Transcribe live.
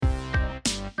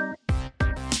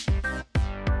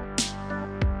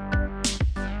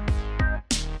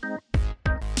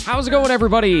How's it going,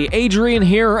 everybody? Adrian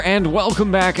here, and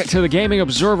welcome back to the Gaming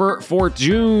Observer for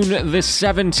June the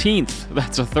 17th.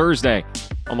 That's a Thursday.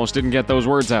 Almost didn't get those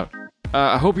words out.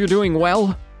 I hope you're doing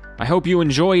well. I hope you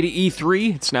enjoyed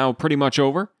E3. It's now pretty much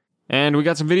over. And we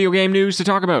got some video game news to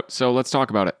talk about, so let's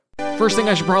talk about it. First thing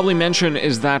I should probably mention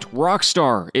is that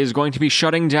Rockstar is going to be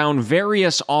shutting down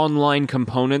various online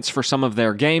components for some of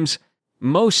their games,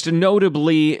 most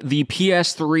notably the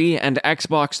PS3 and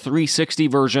Xbox 360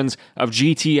 versions of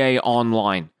GTA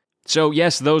Online. So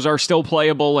yes, those are still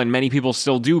playable and many people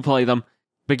still do play them.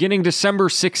 Beginning December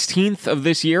 16th of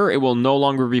this year, it will no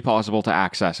longer be possible to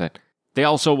access it. They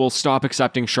also will stop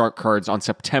accepting shark cards on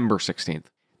September 16th.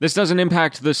 This doesn't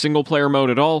impact the single-player mode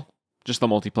at all, just the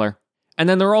multiplayer. And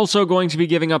then they're also going to be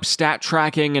giving up stat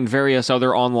tracking and various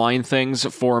other online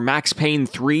things for Max Payne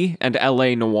 3 and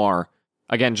LA Noire.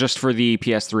 Again, just for the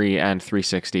PS3 and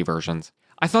 360 versions.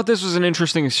 I thought this was an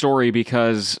interesting story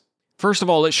because, first of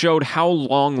all, it showed how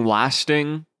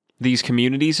long-lasting these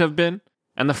communities have been,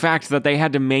 and the fact that they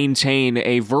had to maintain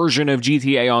a version of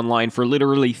GTA Online for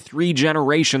literally 3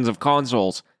 generations of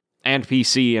consoles, and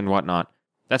PC and whatnot.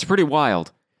 That's pretty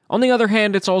wild. On the other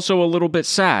hand, it's also a little bit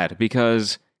sad,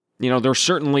 because, there's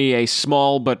certainly a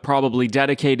small but probably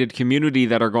dedicated community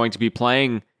that are going to be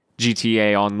playing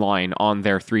GTA Online on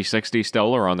their 360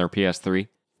 still, or on their PS3.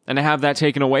 And to have that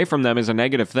taken away from them is a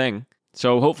negative thing.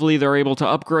 So hopefully they're able to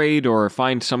upgrade or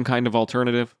find some kind of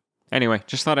alternative. Anyway,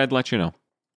 just thought I'd let you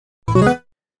know.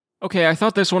 Okay, I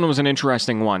thought this one was an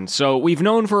interesting one. So we've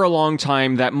known for a long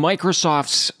time that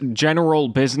Microsoft's general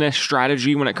business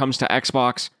strategy when it comes to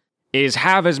Xbox is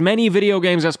have as many video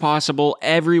games as possible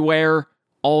everywhere,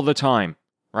 all the time.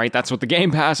 Right? That's what the Game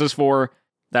Pass is for.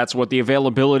 That's what the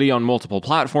availability on multiple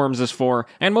platforms is for,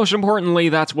 and most importantly,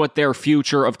 that's what their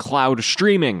future of cloud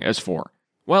streaming is for.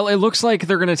 Well, it looks like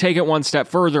they're going to take it one step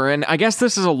further, and I guess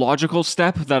this is a logical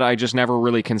step that I just never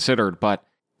really considered, but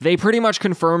they pretty much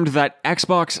confirmed that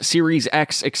Xbox Series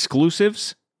X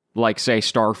exclusives, like say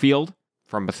Starfield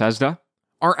from Bethesda,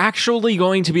 are actually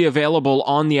going to be available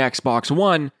on the Xbox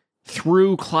One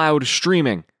through cloud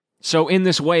streaming. So in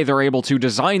this way, they're able to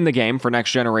design the game for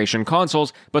next-generation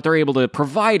consoles, but they're able to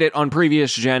provide it on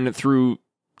previous gen through,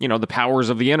 the powers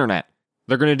of the internet.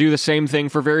 They're going to do the same thing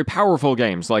for very powerful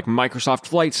games like Microsoft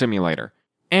Flight Simulator.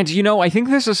 And, I think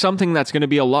this is something that's going to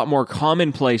be a lot more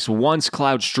commonplace once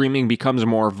cloud streaming becomes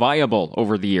more viable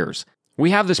over the years.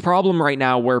 We have this problem right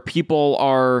now where people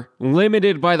are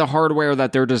limited by the hardware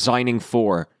that they're designing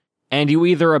for, and you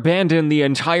either abandon the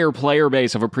entire player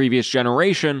base of a previous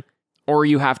generation, or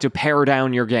you have to pare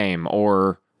down your game,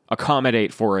 or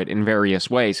accommodate for it in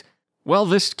various ways. Well,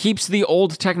 this keeps the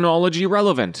old technology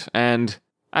relevant, and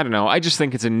I don't know, I just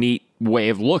think it's a neat way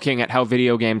of looking at how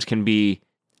video games can be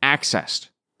accessed,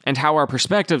 and how our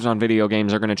perspectives on video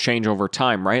games are going to change over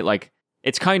time, right? Like,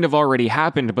 it's kind of already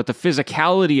happened, but the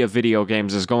physicality of video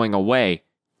games is going away,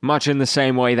 much in the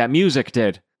same way that music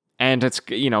did, and it's,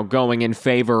 going in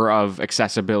favor of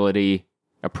accessibility,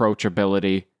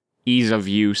 approachability, ease of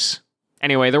use.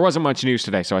 Anyway, there wasn't much news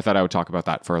today, so I thought I would talk about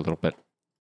that for a little bit.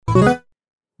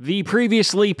 The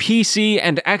previously PC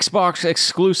and Xbox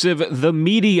exclusive The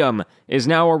Medium is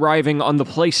now arriving on the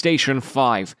PlayStation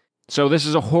 5. So this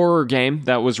is a horror game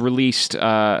that was released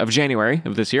of January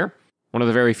of this year. One of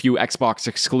the very few Xbox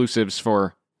exclusives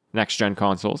for next-gen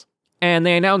consoles. And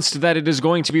they announced that it is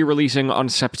going to be releasing on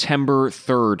September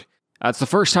 3rd. It's the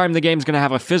first time the game's going to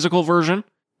have a physical version.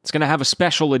 It's going to have a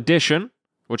special edition,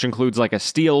 which includes like a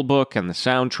steel book and the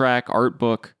soundtrack, art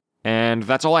book, and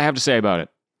that's all I have to say about it.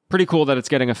 Pretty cool that it's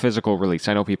getting a physical release.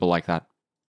 I know people like that.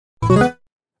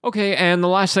 Okay, and the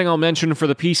last thing I'll mention for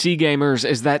the PC gamers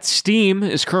is that Steam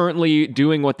is currently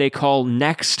doing what they call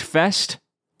Next Fest,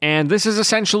 and this is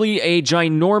essentially a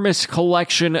ginormous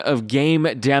collection of game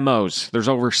demos. There's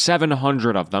over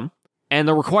 700 of them, and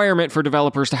the requirement for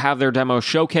developers to have their demos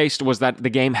showcased was that the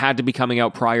game had to be coming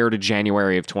out prior to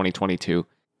January of 2022.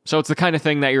 So it's the kind of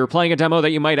thing that you're playing a demo that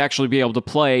you might actually be able to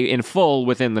play in full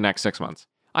within the next 6 months.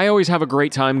 I always have a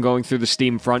great time going through the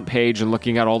Steam front page and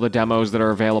looking at all the demos that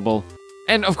are available.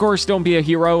 And of course, don't be a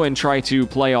hero and try to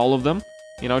play all of them.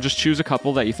 Just choose a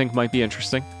couple that you think might be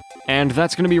interesting. And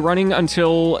that's going to be running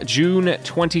until June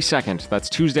 22nd. That's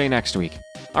Tuesday next week.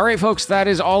 Alright folks, that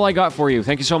is all I got for you.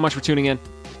 Thank you so much for tuning in.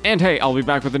 And hey, I'll be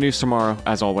back with the news tomorrow,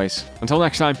 as always. Until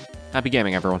next time, happy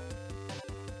gaming everyone.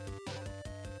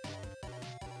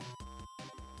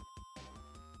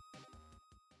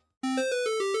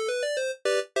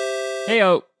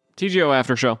 Heyo, TGO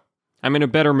After Show. I'm in a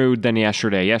better mood than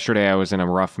yesterday. Yesterday I was in a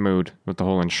rough mood with the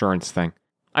whole insurance thing.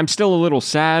 I'm still a little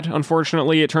sad,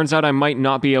 unfortunately. It turns out I might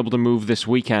not be able to move this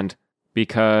weekend.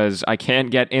 because I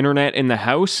can't get internet in the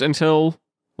house until,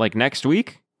 like, next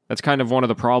week. That's kind of one of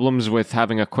the problems with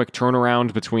having a quick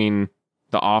turnaround between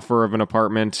the offer of an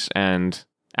apartment and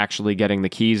actually getting the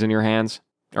keys in your hands.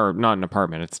 Or not an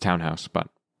apartment, it's a townhouse, but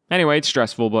anyway, it's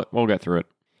stressful, but we'll get through it.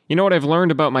 You know what I've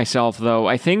learned about myself, though?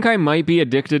 I think I might be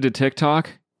addicted to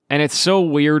TikTok, and it's so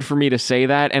weird for me to say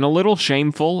that, and a little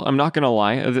shameful, I'm not gonna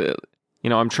lie. You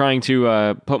know, I'm trying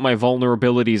to put my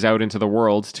vulnerabilities out into the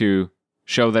world to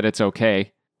show that it's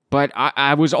okay. But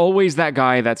I was always that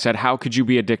guy that said, how could you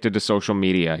be addicted to social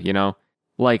media, you know?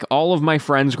 Like, all of my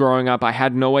friends growing up, I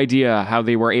had no idea how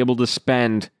they were able to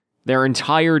spend their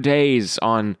entire days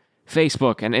on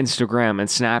Facebook and Instagram and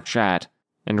Snapchat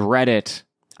and Reddit.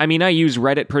 I mean, I use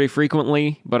Reddit pretty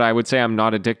frequently, but I would say I'm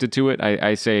not addicted to it.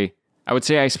 I would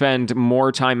say I spend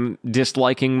more time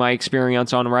disliking my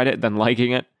experience on Reddit than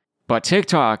liking it. But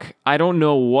TikTok, I don't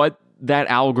know what that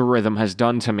algorithm has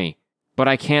done to me, but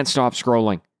I can't stop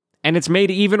scrolling. And it's made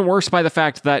even worse by the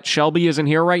fact that Shelby isn't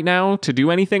here right now to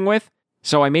do anything with.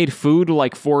 So I made food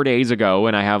like 4 days ago,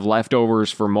 and I have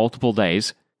leftovers for multiple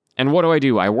days. And what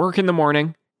do? I work in the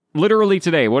morning. Literally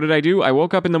today, what did I do? I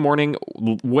woke up in the morning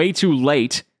way too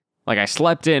late. Like, I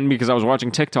slept in because I was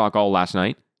watching TikTok all last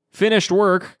night. Finished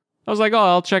work. I was like, oh,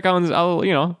 I'll check out,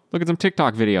 look at some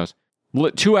TikTok videos.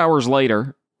 2 hours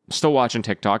later, still watching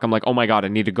TikTok. I'm like, oh my God, I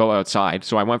need to go outside.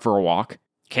 So I went for a walk.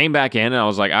 Came back in, and I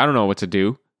was like, I don't know what to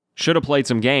do. Should have played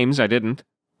some games. I didn't.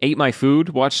 Ate my food,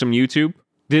 watched some YouTube,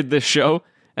 did this show.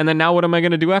 And then now what am I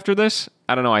going to do after this?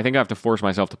 I don't know. I think I have to force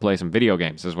myself to play some video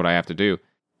games is what I have to do.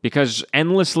 Because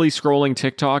endlessly scrolling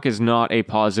TikTok is not a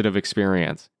positive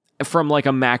experience. From like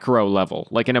a macro level.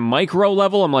 Like in a micro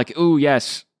level, I'm like, ooh,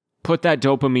 yes, put that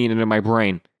dopamine into my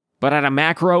brain. But at a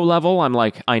macro level, I'm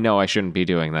like, I know I shouldn't be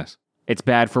doing this. It's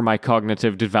bad for my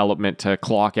cognitive development to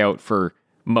clock out for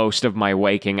most of my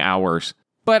waking hours.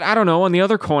 But I don't know, on the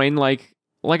other coin, like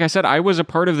I said, I was a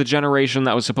part of the generation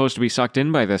that was supposed to be sucked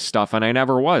in by this stuff, and I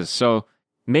never was. So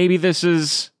maybe this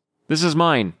is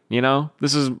mine, you know?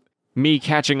 This is me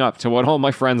catching up to what all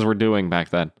my friends were doing back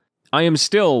then. I am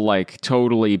still, like,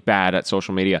 totally bad at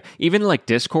social media. Even, like,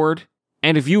 Discord.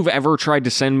 And if you've ever tried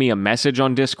to send me a message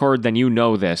on Discord, then you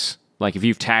know this. Like, if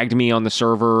you've tagged me on the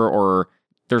server, or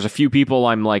there's a few people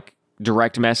I'm, like,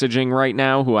 direct messaging right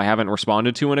now who I haven't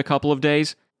responded to in a couple of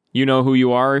days. You know who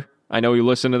you are. I know you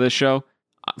listen to this show.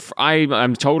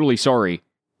 I'm totally sorry.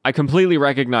 I completely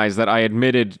recognize that I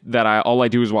admitted that all I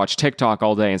do is watch TikTok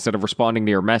all day instead of responding to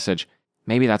your message.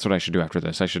 Maybe that's what I should do after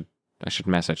this. I should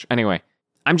message. Anyway,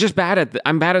 I'm just bad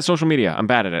at social media. I'm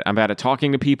bad at it. I'm bad at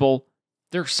talking to people.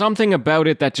 There's something about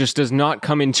it that just does not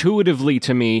come intuitively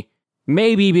to me.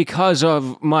 Maybe because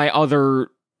of my other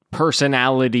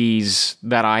personalities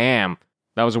that I am.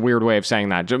 That was a weird way of saying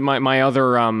that. My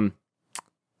other,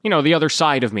 the other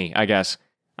side of me, I guess.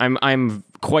 I'm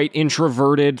quite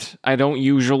introverted. I don't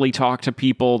usually talk to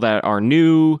people that are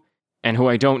new and who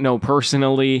I don't know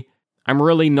personally. I'm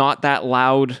really not that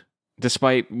loud,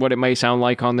 despite what it may sound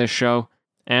like on this show.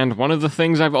 And one of the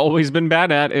things I've always been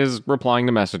bad at is replying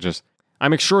to messages.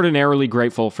 I'm extraordinarily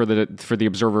grateful for the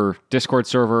Observer Discord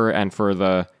server and for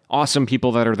the awesome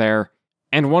people that are there.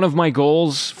 And one of my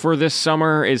goals for this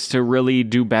summer is to really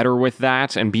do better with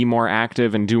that and be more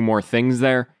active and do more things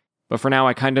there. But for now,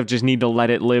 I kind of just need to let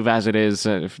it live as it is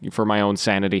for my own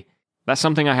sanity. That's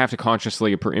something I have to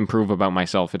consciously improve about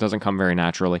myself. It doesn't come very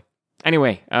naturally.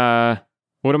 Anyway,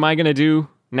 what am I going to do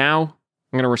now?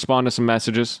 I'm going to respond to some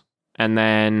messages. And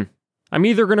then I'm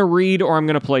either going to read or I'm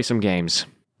going to play some games.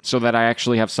 So that I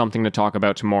actually have something to talk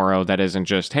about tomorrow that isn't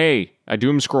just, hey, I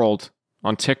doom scrolled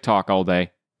on TikTok all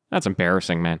day. That's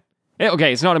embarrassing, man.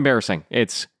 Okay, it's not embarrassing.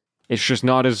 It's just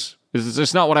not it's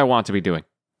just not what I want to be doing.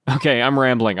 Okay, I'm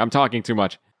rambling. I'm talking too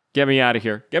much. Get me out of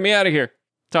here. Get me out of here.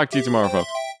 Talk to you tomorrow, folks.